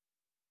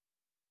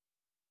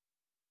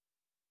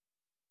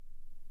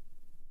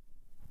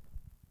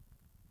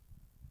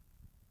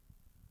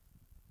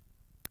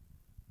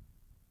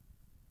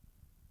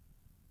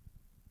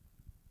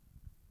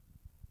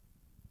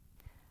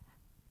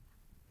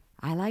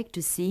I like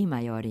to see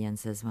my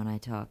audiences when I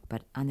talk,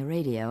 but on the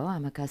radio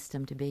I'm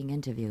accustomed to being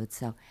interviewed,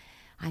 so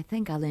I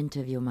think I'll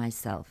interview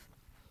myself.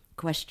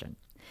 Question.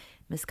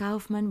 Miss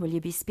Kaufman, will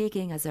you be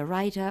speaking as a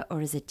writer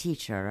or as a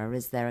teacher, or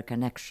is there a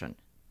connection?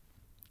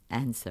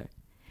 Answer.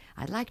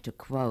 I'd like to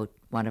quote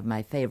one of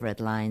my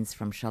favorite lines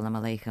from Shalom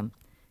Aleichem,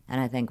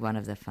 and I think one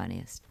of the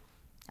funniest.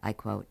 I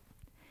quote,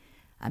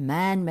 "A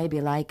man may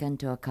be likened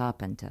to a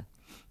carpenter.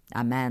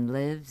 A man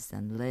lives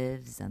and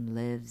lives and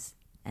lives,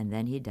 and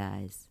then he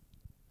dies.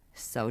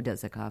 So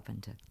does a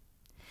carpenter.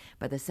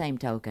 By the same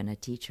token, a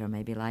teacher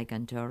may be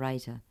likened to a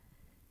writer,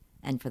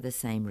 and for the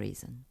same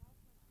reason."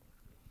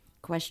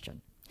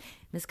 Question.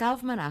 Miss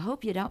Kaufman, I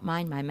hope you don't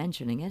mind my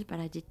mentioning it, but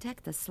I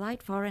detect a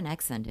slight foreign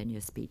accent in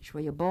your speech. Were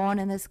you born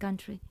in this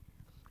country?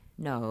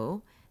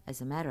 No. As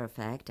a matter of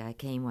fact, I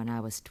came when I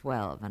was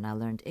 12, and I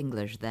learned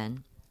English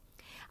then.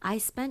 I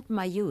spent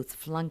my youth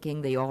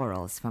flunking the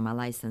orals for my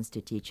license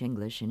to teach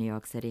English in New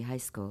York City high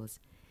schools.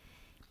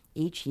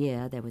 Each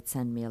year they would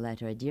send me a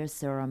letter, "Dear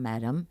Sir or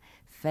Madam,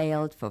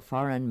 failed for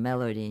foreign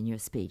melody in your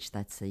speech."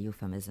 That's a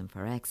euphemism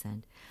for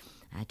accent.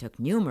 I took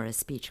numerous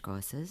speech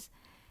courses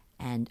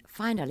and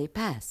finally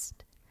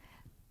passed.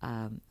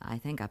 I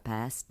think I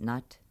passed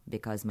not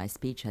because my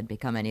speech had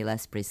become any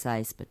less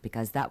precise, but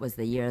because that was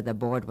the year the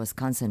board was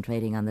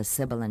concentrating on the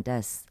sibilant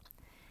S.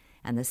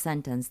 And the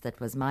sentence that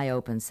was my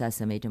open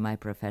sesame to my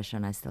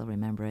profession, I still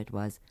remember it,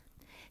 was,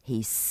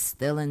 "He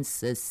still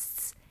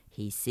insists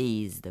he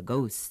sees the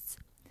ghosts."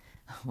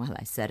 Well,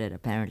 I said it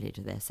apparently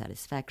to their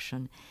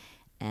satisfaction,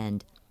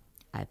 and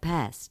I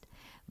passed.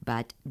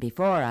 But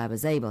before I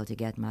was able to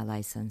get my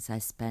license, I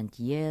spent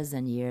years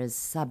and years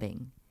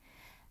subbing.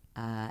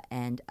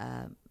 And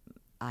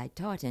I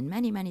taught in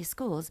many, many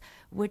schools,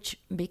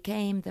 which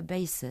became the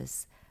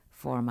basis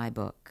for my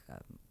book.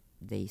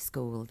 The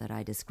school that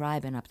I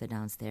describe in Up the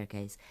Down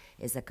Staircase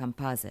is a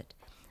composite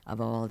of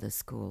all the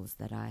schools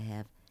that I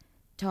have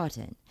taught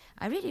in.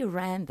 I really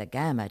ran the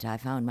gamut. I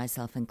found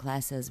myself in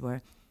classes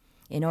where,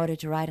 in order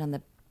to write on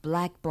the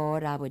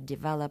blackboard, I would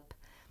develop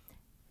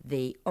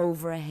the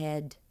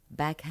overhead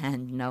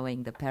backhand,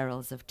 knowing the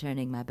perils of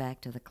turning my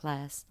back to the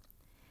class,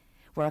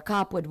 where a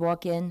cop would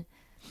walk in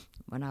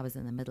when I was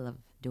in the middle of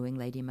doing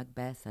Lady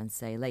Macbeth and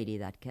say, "Lady,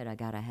 that kid I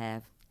gotta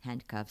have,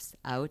 handcuffs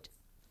out."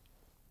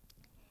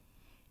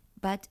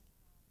 But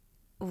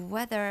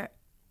whether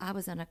I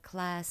was in a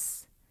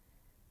class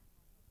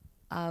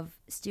of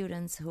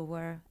students who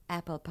were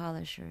apple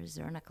polishers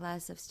or in a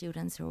class of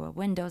students who were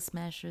window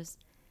smashers,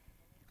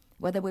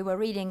 whether we were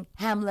reading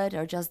Hamlet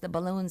or just the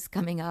balloons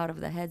coming out of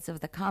the heads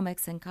of the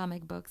comics and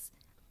comic books,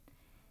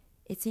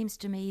 it seems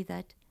to me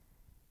that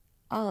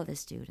all the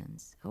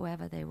students,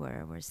 whoever they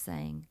were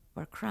saying,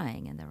 were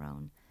crying in their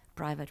own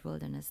private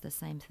wilderness, the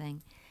same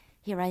thing.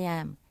 Here I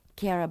am,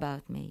 care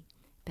about me,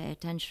 pay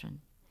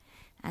attention.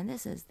 And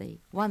this is the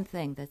one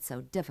thing that's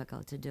so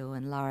difficult to do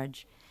in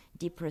large,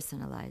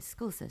 depersonalized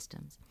school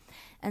systems.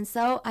 And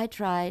so I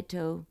tried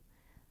to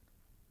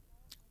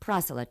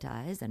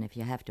proselytize, and if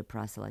you have to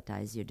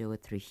proselytize, you do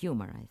it through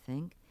humor, I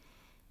think.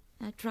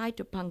 I tried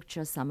to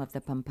puncture some of the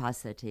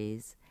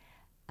pomposities,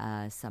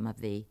 some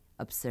of the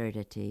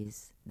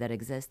absurdities that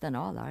exist in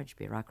all large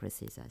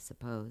bureaucracies, I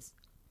suppose.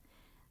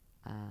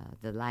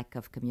 The lack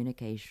of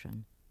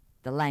communication,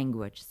 the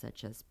language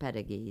such as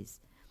pedagogies,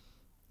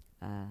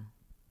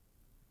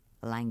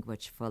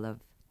 language full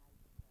of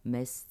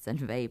mists and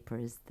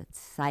vapors that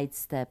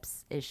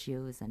sidesteps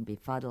issues and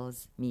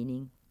befuddles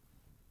meaning.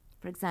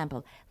 For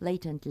example,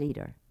 latent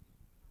leader.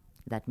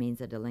 That means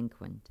a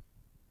delinquent.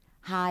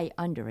 High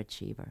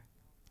underachiever.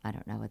 I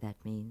don't know what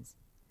that means.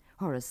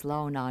 Or a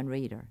slow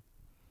non-reader.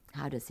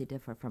 How does he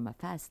differ from a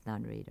fast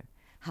non-reader?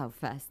 How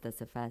fast does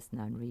a fast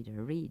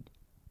non-reader read?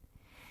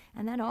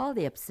 And then all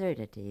the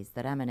absurdities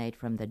that emanate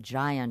from the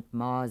giant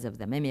maws of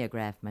the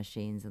mimeograph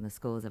machines in the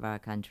schools of our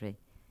country.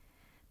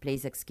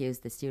 Please excuse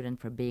the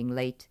student for being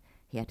late.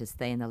 He had to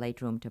stay in the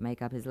late room to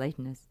make up his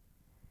lateness.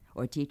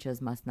 Or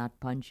teachers must not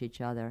punch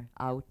each other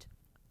out.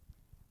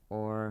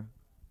 Or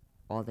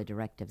all the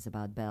directives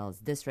about bells.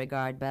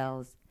 Disregard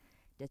bells.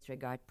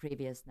 Disregard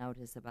previous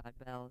notice about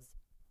bells.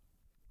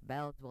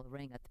 Bells will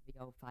ring at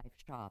 3:05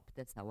 sharp.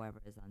 This,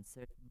 however, is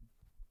uncertain.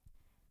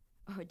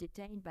 Or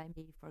detained by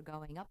me for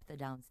going up the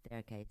down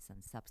staircase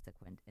and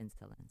subsequent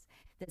insolence.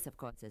 This, of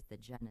course, is the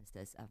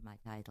genesis of my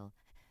title,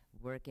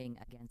 Working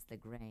Against the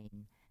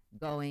Grain,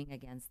 Going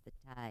Against the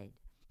Tide.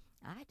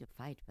 I had to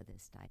fight for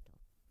this title.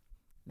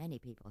 Many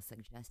people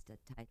suggested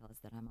titles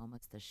that I'm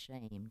almost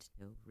ashamed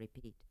to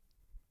repeat.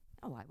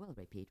 Oh, I will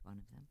repeat one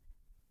of them.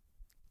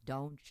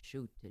 Don't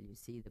shoot till you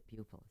see the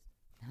pupils.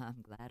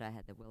 I'm glad I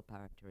had the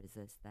willpower to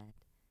resist that.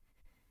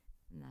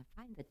 And I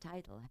find the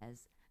title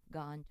has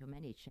gone to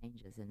many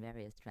changes in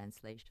various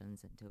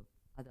translations into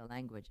other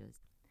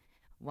languages.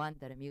 One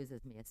that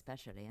amuses me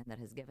especially and that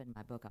has given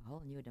my book a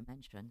whole new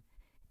dimension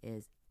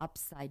is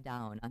Upside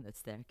Down on the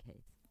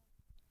Staircase.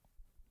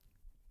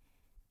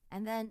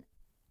 And then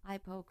I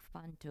poke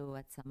fun too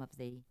at some of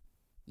the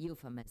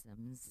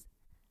euphemisms,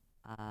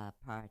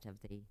 part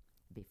of the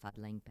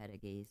befuddling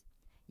pedagogies.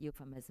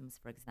 Euphemisms,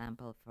 for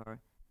example,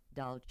 for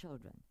dull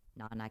children.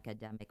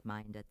 non-academic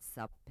minded,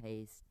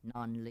 sub-paced,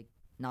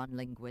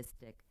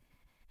 non-linguistic.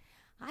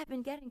 I've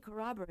been getting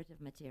corroborative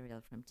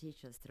material from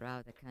teachers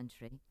throughout the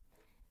country,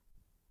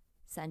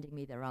 sending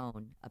me their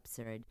own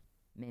absurd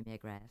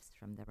mimeographs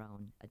from their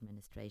own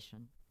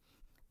administration.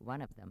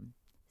 One of them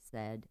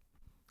said,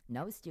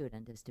 no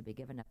student is to be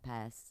given a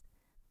pass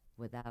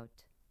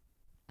without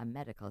a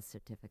medical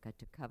certificate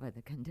to cover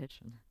the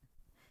condition.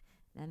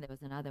 Then there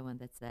was another one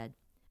that said,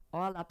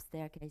 all up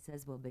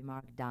staircases will be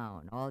marked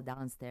down, all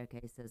down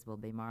staircases will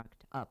be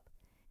marked up,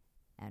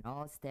 and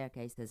all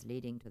staircases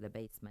leading to the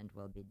basement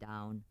will be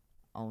down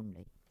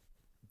only.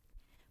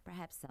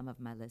 Perhaps some of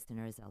my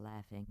listeners are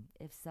laughing.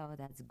 If so,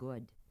 that's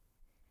good.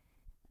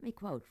 Let me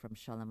quote from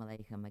Sholem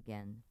Aleichem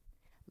again.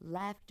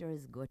 Laughter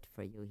is good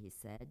for you, he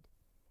said.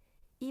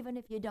 Even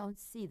if you don't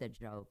see the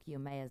joke, you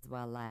may as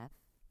well laugh.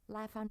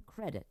 Laugh on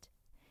credit.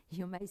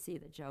 You may see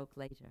the joke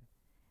later.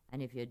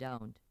 And if you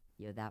don't,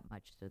 you're that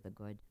much to the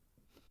good.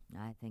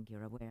 I think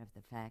you're aware of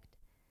the fact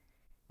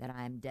that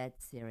I'm dead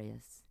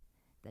serious,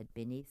 that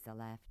beneath the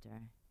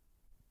laughter,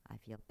 I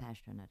feel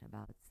passionate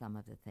about some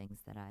of the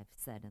things that I've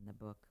said in the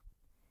book.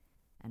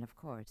 And of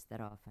course,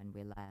 that often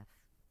we laugh,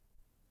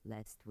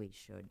 lest we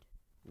should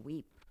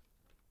weep.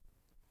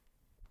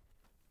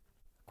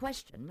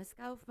 Question, Miss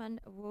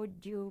Kaufman,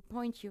 would you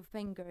point your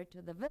finger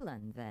to the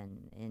villain,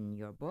 then, in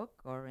your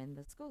book or in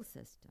the school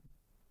system?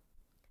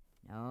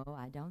 No,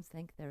 I don't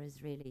think there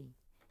is really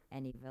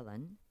any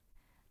villain,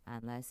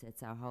 unless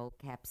it's our whole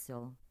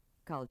capsule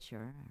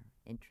culture, our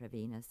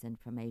intravenous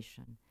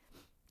information,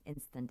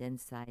 instant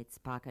insights,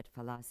 pocket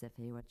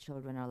philosophy, where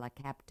children are like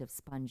captive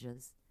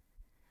sponges,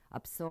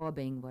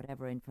 absorbing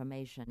whatever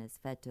information is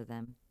fed to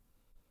them,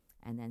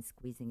 and then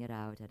squeezing it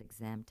out at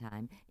exam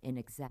time in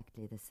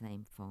exactly the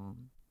same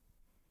form.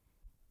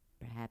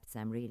 Perhaps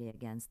I'm really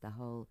against the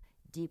whole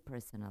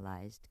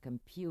depersonalized,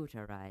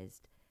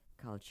 computerized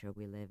culture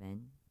we live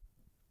in.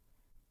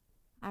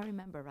 I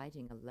remember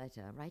writing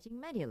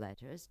many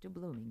letters to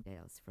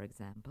Bloomingdale's, for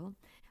example,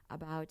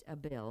 about a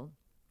bill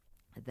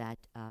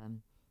that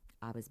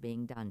I was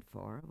being done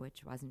for,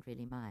 which wasn't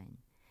really mine.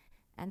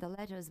 And the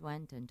letters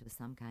went into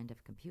some kind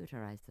of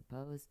computer, I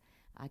suppose.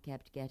 I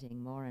kept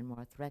getting more and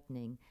more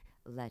threatening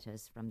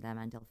letters from them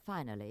until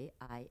finally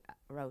I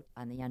wrote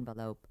on the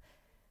envelope,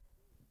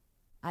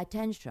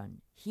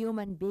 attention,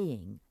 human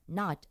being,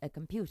 not a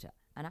computer.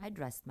 And I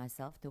addressed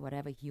myself to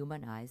whatever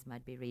human eyes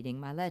might be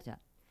reading my letter.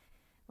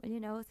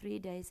 Well, 3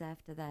 days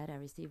after that, I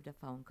received a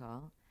phone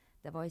call.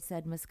 The voice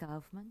said, Miss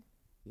Kaufman?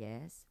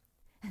 Yes.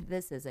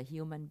 This is a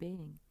human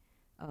being.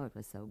 Oh, it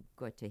was so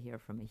good to hear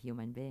from a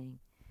human being.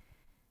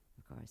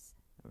 Of course,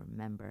 I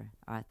remember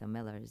Arthur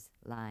Miller's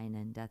line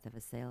in Death of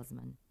a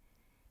Salesman.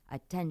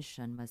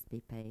 Attention must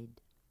be paid.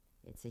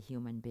 It's a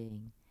human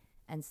being,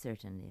 and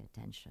certainly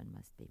attention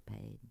must be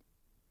paid.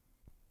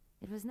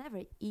 It was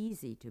never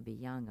easy to be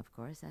young, of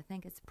course. I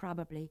think it's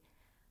probably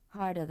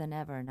harder than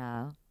ever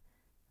now.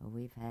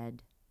 We've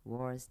had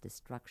wars,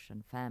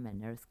 destruction,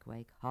 famine,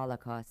 earthquake,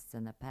 holocausts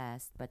in the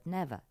past, but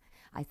never,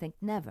 I think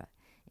never,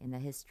 in the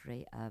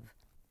history of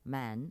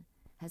man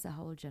has a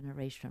whole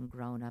generation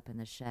grown up in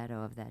the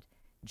shadow of that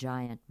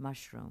giant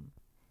mushroom.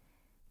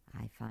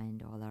 I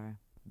find all our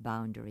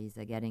boundaries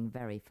are getting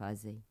very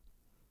fuzzy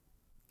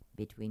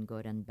between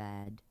good and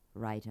bad,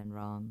 right and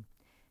wrong,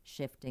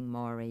 shifting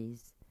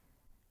mores,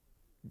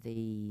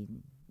 the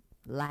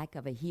lack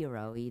of a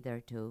hero either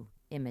to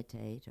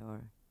imitate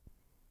or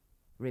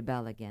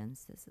rebel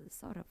against. This is a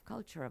sort of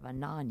culture of a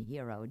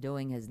non-hero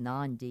doing his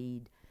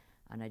non-deed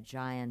on a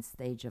giant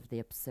stage of the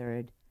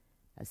absurd,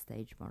 a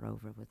stage,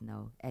 moreover, with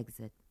no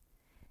exit.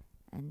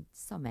 And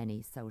so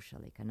many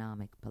social,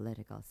 economic,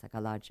 political,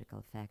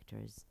 psychological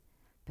factors.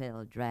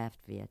 Pill, draft,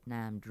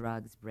 Vietnam,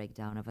 drugs,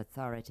 breakdown of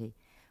authority,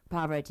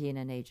 poverty in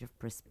an age of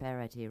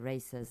prosperity,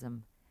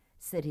 racism,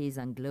 cities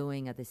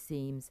ungluing at the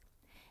seams,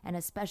 and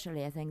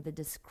especially, I think,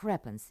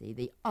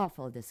 the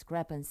awful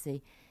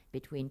discrepancy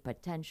between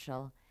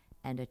potential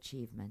and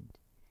achievement,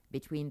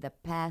 between the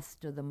path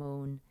to the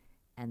moon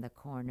and the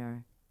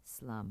corner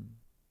slum.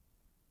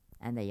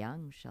 And the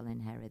young shall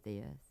inherit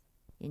the earth.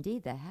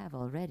 Indeed, they have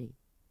already.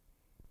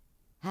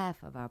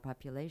 Half of our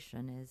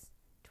population is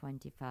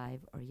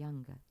 25 or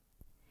younger,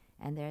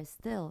 and they're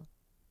still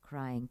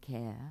crying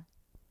care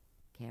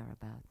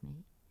about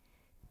me,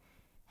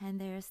 and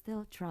they're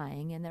still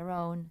trying in their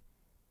own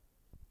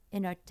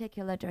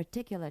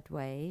articulate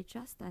way,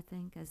 just, I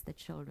think, as the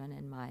children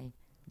in my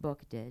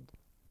book did,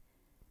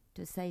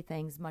 to say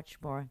things much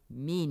more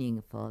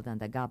meaningful than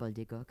the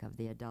gobbledygook of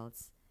the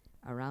adults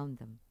around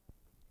them.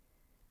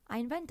 I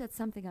invented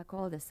something I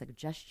call the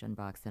suggestion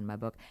box in my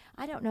book.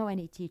 I don't know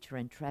any teacher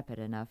intrepid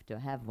enough to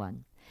have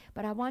one,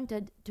 but I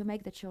wanted to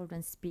make the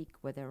children speak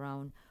with their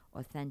own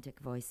authentic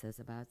voices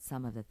about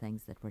some of the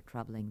things that were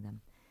troubling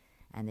them.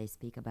 And they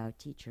speak about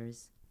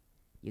teachers.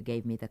 You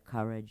gave me the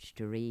courage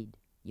to read.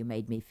 You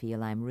made me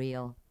feel I'm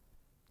real.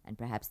 And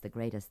perhaps the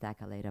greatest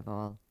accolade of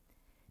all,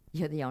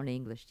 you're the only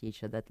English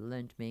teacher that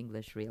learned me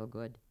English real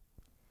good.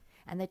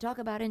 And they talk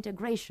about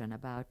integration,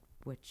 about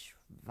which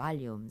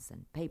volumes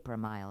and paper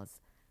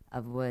miles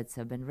of words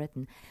have been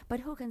written,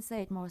 but who can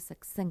say it more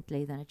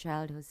succinctly than a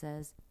child who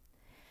says,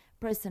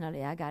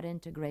 "Personally, I got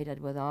integrated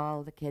with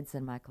all the kids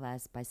in my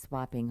class by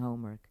swapping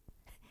homework."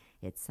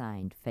 It's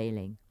signed,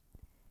 failing.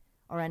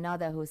 Or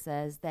another who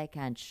says, "They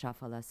can't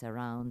shuffle us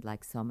around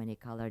like so many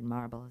colored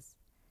marbles."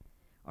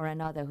 Or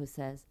another who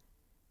says,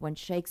 "When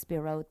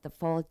Shakespeare wrote, 'The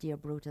fault, dear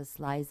Brutus,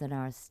 lies in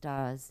our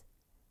stars,'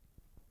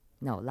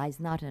 no, lies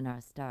not in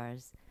our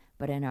stars,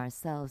 but in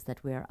ourselves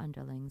that we're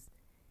underlings,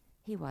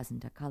 he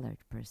wasn't a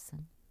colored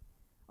person."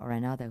 Or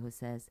another who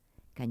says,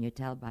 "Can you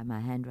tell by my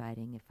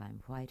handwriting if I'm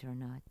white or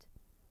not?"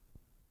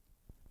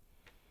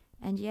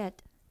 And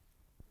yet,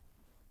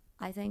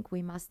 I think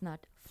we must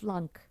not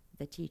flunk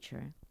the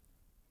teacher.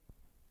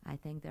 I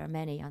think there are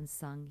many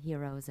unsung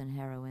heroes and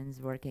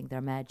heroines working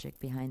their magic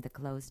behind the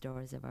closed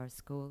doors of our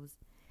schools.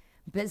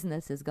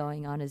 Business is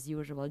going on as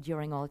usual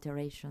during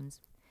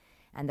alterations.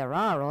 And there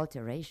are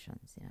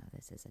alterations.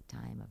 This is a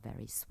time of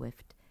very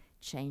swift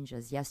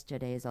changes.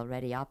 Yesterday is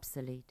already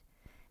obsolete,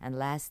 and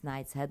last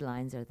night's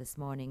headlines are this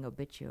morning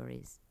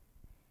obituaries.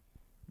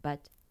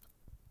 But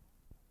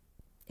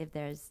if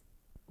there's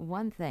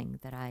one thing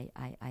that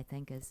I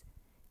think is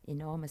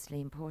enormously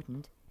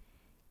important,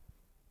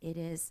 it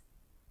is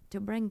to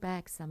bring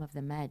back some of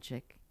the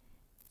magic,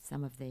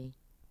 some of the,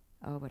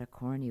 oh, what a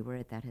corny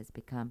word that has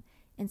become,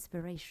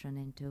 inspiration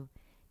into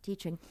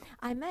teaching.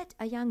 I met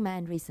a young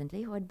man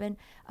recently who had been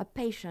a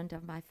patient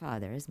of my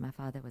father's. My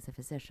father was a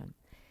physician.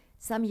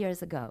 Some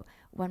years ago,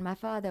 when my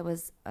father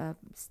was had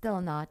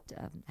still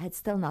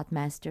not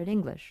mastered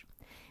English.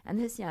 And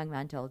this young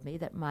man told me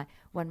that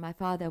when my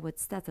father would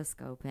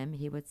stethoscope him,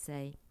 he would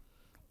say,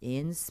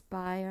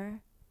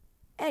 "Inspire,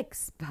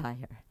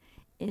 expire.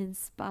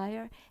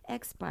 Inspire,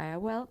 expire."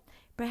 Well,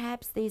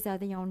 perhaps these are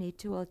the only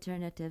two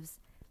alternatives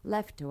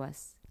left to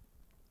us,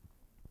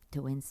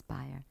 to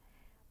inspire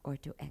or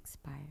to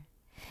expire.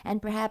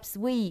 And perhaps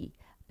we,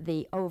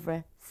 the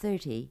over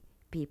 30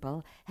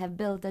 people, have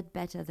builded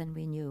better than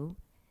we knew.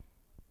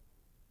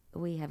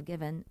 We have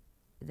given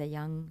the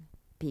young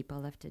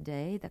people of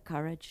today the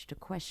courage to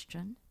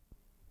question,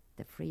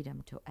 the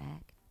freedom to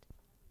act.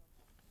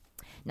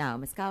 Now,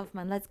 Miss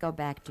Kaufman, let's go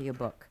back to your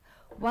book.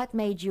 What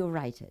made you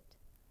write it?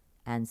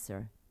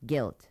 Answer,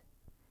 guilt.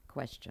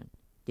 Question,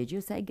 did you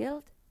say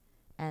guilt?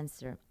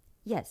 Answer,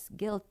 yes,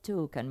 guilt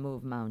too can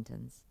move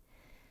mountains.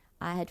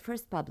 I had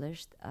first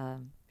published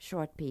a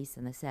short piece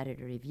in the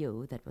Saturday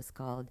Review that was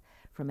called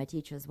From a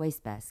Teacher's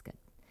Wastebasket.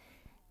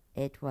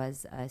 It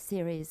was a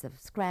series of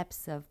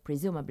scraps of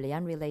presumably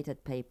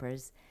unrelated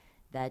papers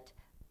that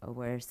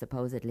were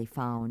supposedly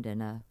found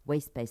in a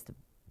waste-based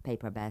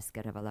paper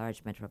basket of a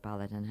large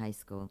metropolitan high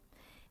school.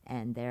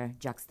 And their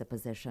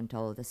juxtaposition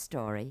told a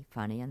story,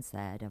 funny and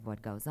sad, of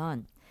what goes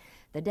on.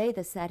 The day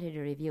the Saturday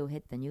Review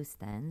hit the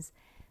newsstands,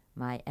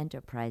 my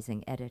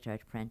enterprising editor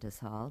at Prentice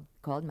Hall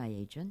called my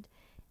agent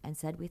and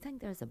said, "We think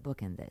there's a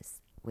book in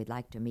this. We'd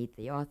like to meet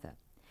the author."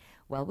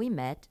 Well, we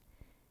met,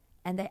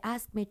 and they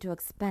asked me to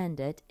expand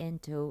it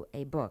into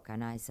a book.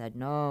 And I said,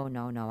 no,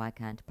 I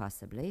can't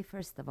possibly.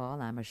 First of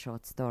all, I'm a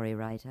short story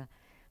writer.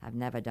 I've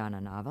never done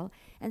a novel.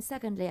 And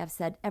secondly, I've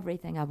said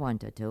everything I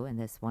wanted to in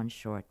this one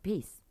short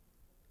piece.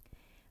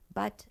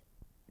 But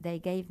they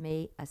gave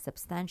me a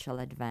substantial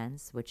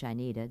advance, which I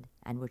needed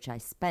and which I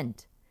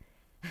spent.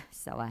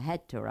 So I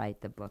had to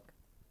write the book.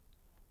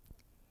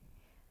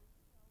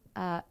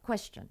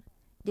 Question,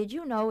 did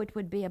you know it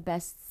would be a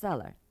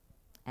bestseller?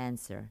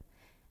 Answer,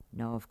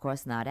 no, of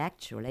course not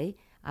actually.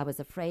 I was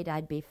afraid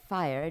I'd be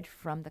fired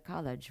from the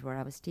college where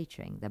I was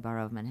teaching, the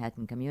Borough of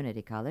Manhattan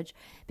Community College,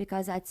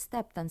 because I'd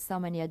stepped on so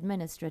many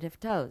administrative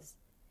toes.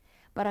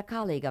 But a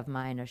colleague of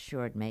mine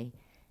assured me.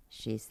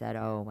 She said,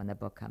 "Oh, when the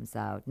book comes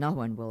out, no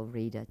one will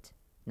read it.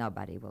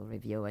 Nobody will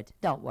review it.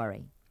 Don't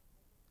worry."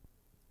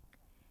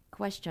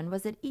 Question,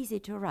 was it easy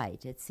to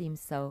write? It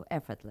seems so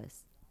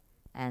effortless.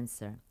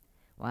 Answer,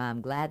 well,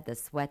 I'm glad the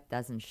sweat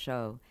doesn't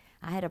show.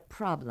 I had a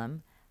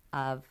problem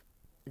of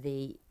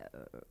the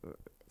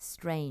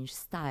strange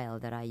style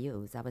that I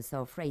use. I was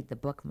so afraid the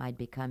book might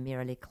become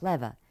merely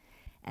clever.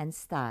 And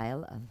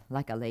style,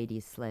 like a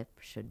lady's slip,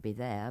 should be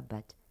there,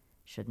 but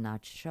should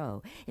not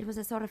show. It was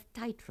a sort of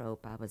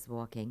tightrope I was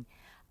walking.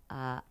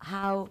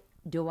 How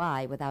do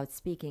I, without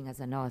speaking as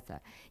an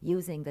author,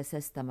 using the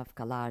system of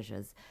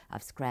collages,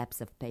 of scraps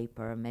of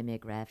paper,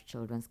 mimeographs,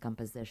 children's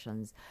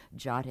compositions,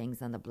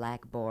 jottings on the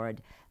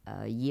blackboard,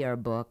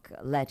 yearbook,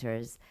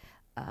 letters,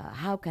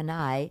 how can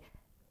I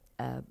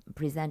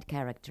present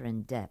character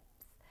in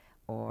depth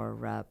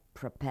or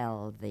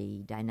propel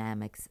the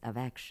dynamics of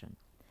action?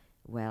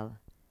 Well,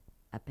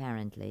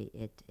 apparently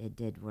it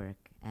did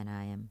work, and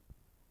I am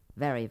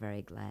very,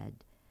 very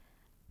glad.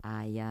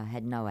 I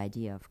had no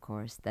idea, of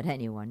course, that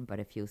anyone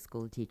but a few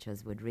school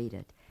teachers would read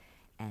it.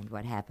 And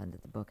what happened,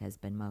 that the book has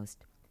been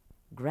most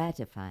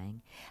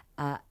gratifying.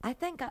 I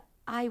think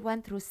I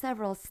went through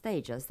several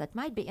stages that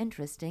might be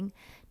interesting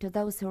to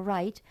those who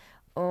write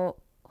or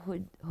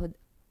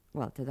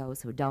to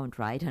those who don't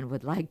write and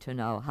would like to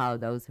know how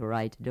those who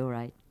write do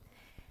write.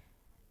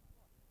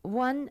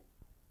 One,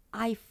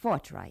 I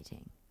fought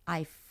writing.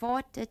 I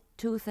fought it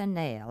tooth and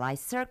nail. I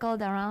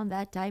circled around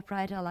that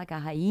typewriter like a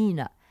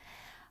hyena,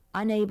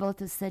 unable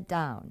to sit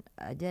down.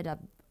 I did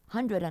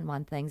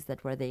 101 things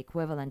that were the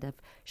equivalent of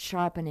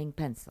sharpening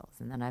pencils,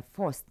 and then I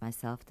forced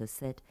myself to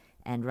sit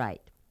and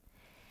write.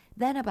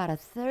 Then, about a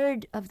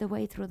third of the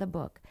way through the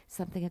book,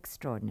 something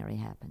extraordinary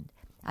happened.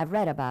 I've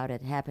read about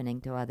it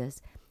happening to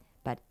others,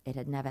 but it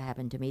had never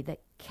happened to me. The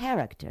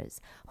characters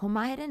whom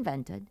I had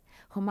invented,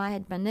 whom I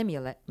had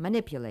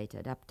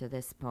manipulated up to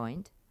this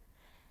point,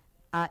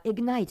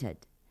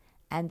 ignited,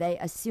 and they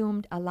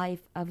assumed a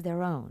life of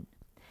their own.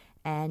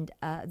 And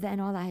then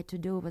all I had to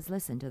do was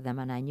listen to them,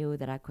 and I knew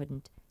that I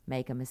couldn't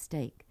make a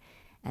mistake.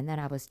 And then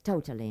I was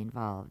totally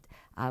involved.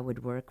 I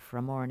would work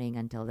from morning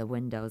until the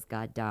windows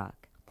got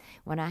dark.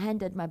 When I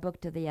handed my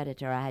book to the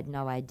editor, I had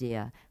no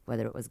idea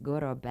whether it was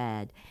good or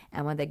bad.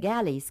 And when the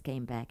galleys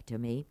came back to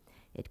me,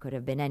 it could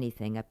have been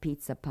anything, a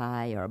pizza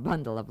pie or a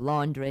bundle of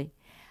laundry.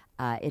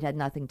 It had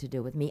nothing to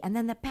do with me. And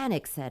then the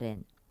panic set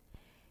in.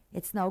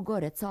 It's no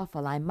good, it's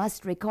awful, I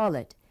must recall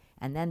it.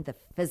 And then the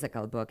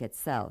physical book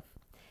itself,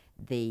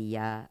 the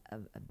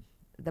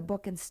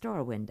book in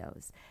store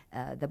windows,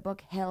 the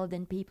book held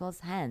in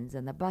people's hands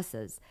in the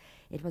buses.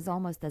 It was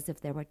almost as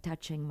if they were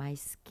touching my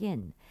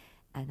skin.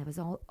 And there was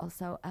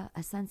also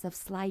a sense of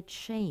slight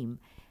shame,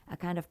 a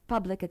kind of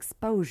public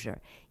exposure.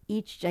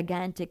 Each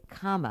gigantic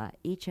comma,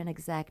 each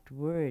inexact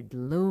word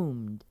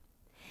loomed.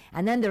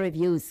 And then the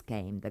reviews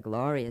came, the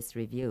glorious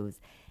reviews.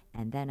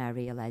 And then I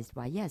realized,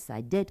 why, yes,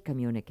 I did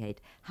communicate.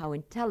 How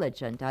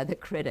intelligent are the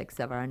critics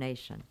of our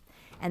nation.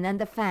 And then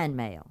the fan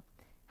mail.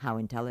 How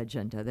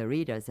intelligent are the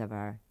readers of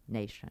our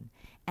nation.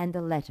 And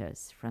the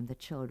letters from the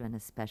children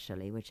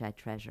especially, which I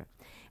treasure.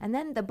 And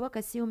then the book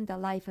assumed a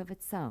life of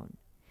its own.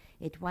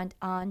 It went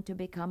on to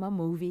become a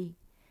movie,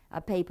 a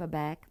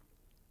paperback,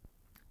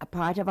 a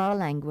part of our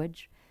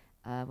language.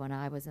 When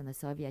I was in the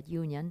Soviet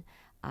Union,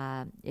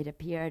 it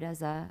appeared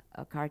as a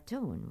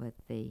cartoon with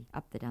the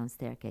up-the-down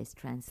staircase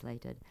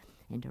translated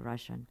into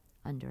Russian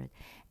under it,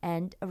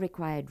 and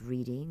required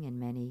reading in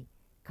many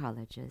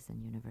colleges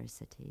and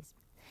universities.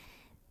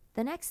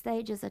 The next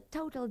stage is a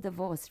total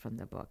divorce from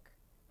the book.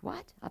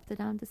 What?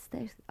 Up-the-down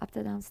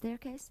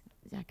staircase?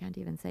 I can't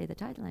even say the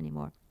title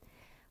anymore.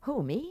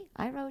 Who, me?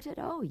 I wrote it?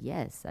 Oh,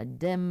 yes, a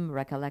dim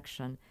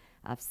recollection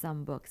of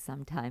some book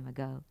some time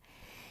ago.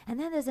 And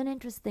then there's an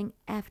interesting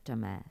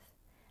aftermath,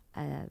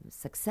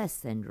 success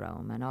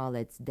syndrome and all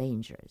its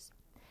dangers.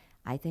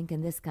 I think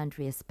in this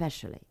country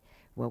especially,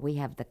 where we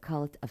have the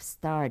cult of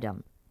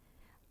stardom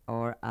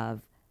or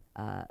of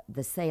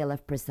the sale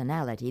of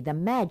personality, the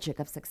magic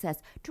of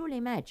success, truly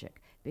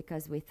magic,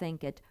 because we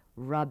think it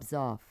rubs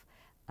off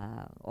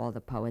all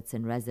the poets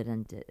in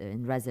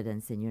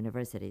residence in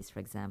universities, for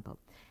example,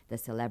 the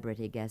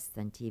celebrity guests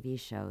on TV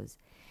shows.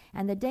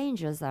 And the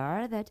dangers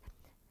are that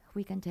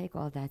we can take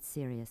all that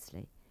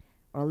seriously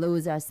or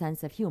lose our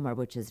sense of humor,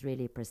 which is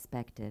really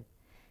perspective,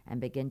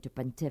 and begin to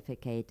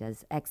pontificate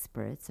as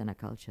experts in a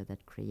culture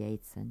that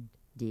creates and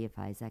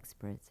deifies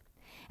experts,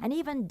 and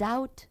even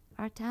doubt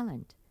our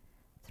talent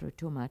through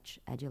too much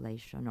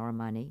adulation or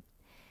money.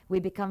 We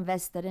become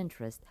vested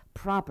interest,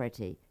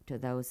 property to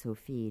those who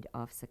feed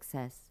off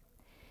success.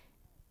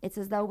 It's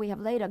as though we have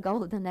laid a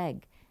golden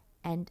egg,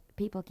 and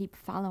people keep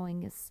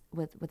following us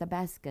with a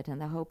basket in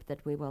the hope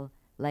that we will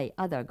lay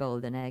other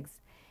golden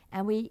eggs,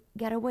 and we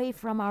get away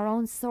from our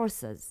own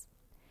sources.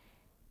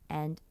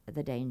 And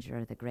the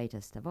danger, the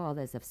greatest of all,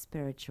 is of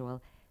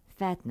spiritual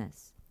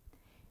fatness,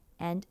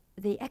 and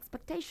the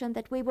expectation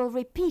that we will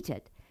repeat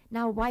it.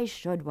 Now, why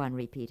should one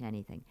repeat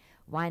anything?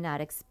 Why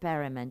not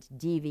experiment,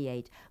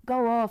 deviate,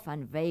 go off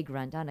on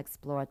vagrant,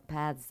 unexplored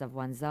paths of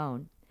one's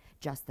own,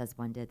 just as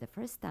one did the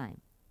first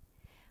time?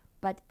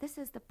 But this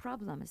is the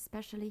problem,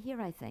 especially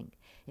here, I think.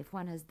 If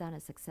one has done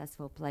a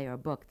successful play or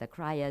book, the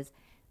cry is,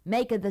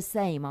 make it the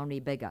same, only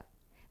bigger.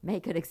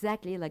 Make it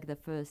exactly like the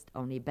first,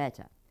 only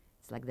better.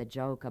 It's like the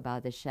joke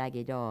about the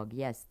shaggy dog.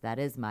 Yes, that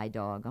is my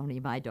dog, only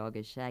my dog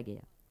is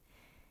shaggier.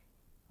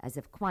 As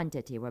if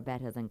quantity were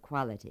better than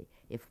quality.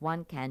 If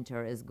one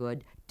cantor is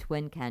good,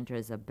 twin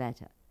cantors are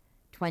better.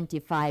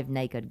 25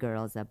 naked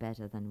girls are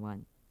better than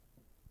one.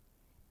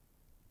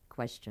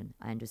 Question.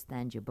 I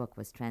understand your book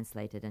was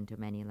translated into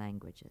many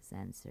languages.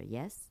 Answer.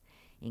 Yes,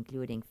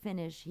 including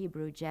Finnish,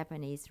 Hebrew,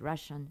 Japanese,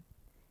 Russian.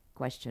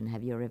 Question.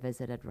 Have you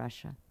revisited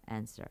Russia?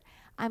 Answer.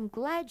 I'm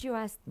glad you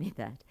asked me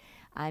that.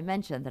 I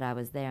mentioned that I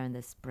was there in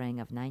the spring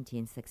of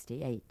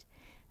 1968.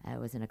 It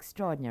was an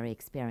extraordinary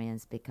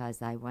experience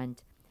because I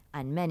went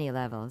on many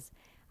levels.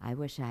 I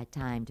wish I had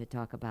time to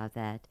talk about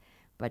that,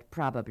 but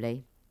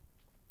probably,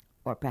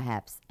 or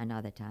perhaps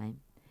another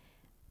time.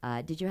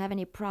 Did you have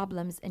any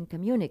problems in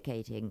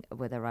communicating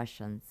with the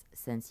Russians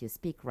since you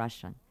speak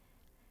Russian?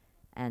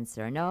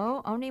 Answer,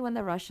 no, only when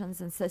the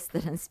Russians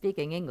insisted on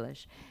speaking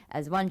English,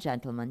 as one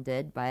gentleman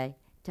did by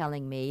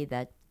telling me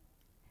that,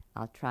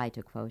 I'll try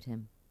to quote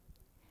him,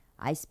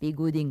 I speak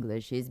good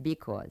English is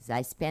because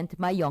I spent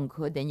my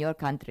younghood in your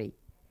country,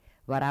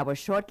 where I was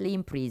shortly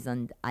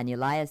imprisoned on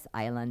Elias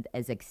Island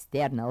as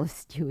external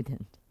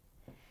student.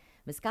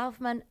 Miss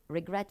Kaufman,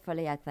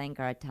 regretfully, I think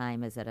our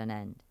time is at an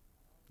end.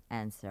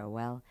 Answer: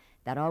 well,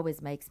 that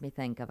always makes me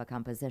think of a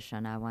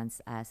composition I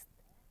once asked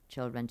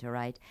children to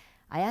write.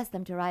 I asked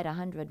them to write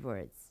 100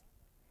 words.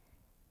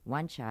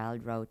 One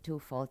child wrote 2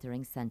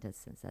 faltering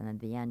sentences, and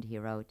at the end he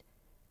wrote,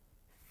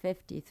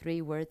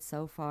 53 words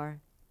so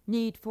far,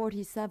 need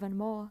 47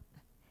 more.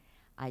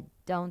 I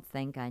don't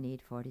think I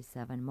need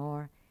 47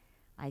 more.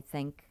 I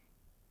think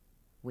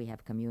we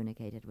have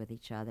communicated with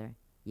each other,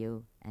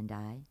 you and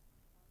I.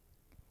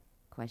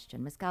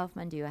 Question: Miss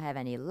Kaufman, do you have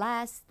any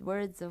last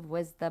words of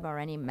wisdom or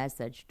any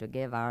message to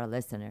give our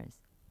listeners?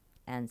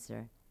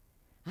 Answer: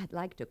 I'd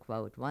like to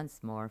quote once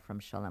more from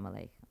Shalom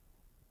Aleichem.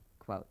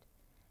 Quote,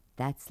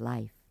 that's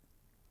life,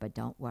 but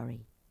don't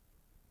worry.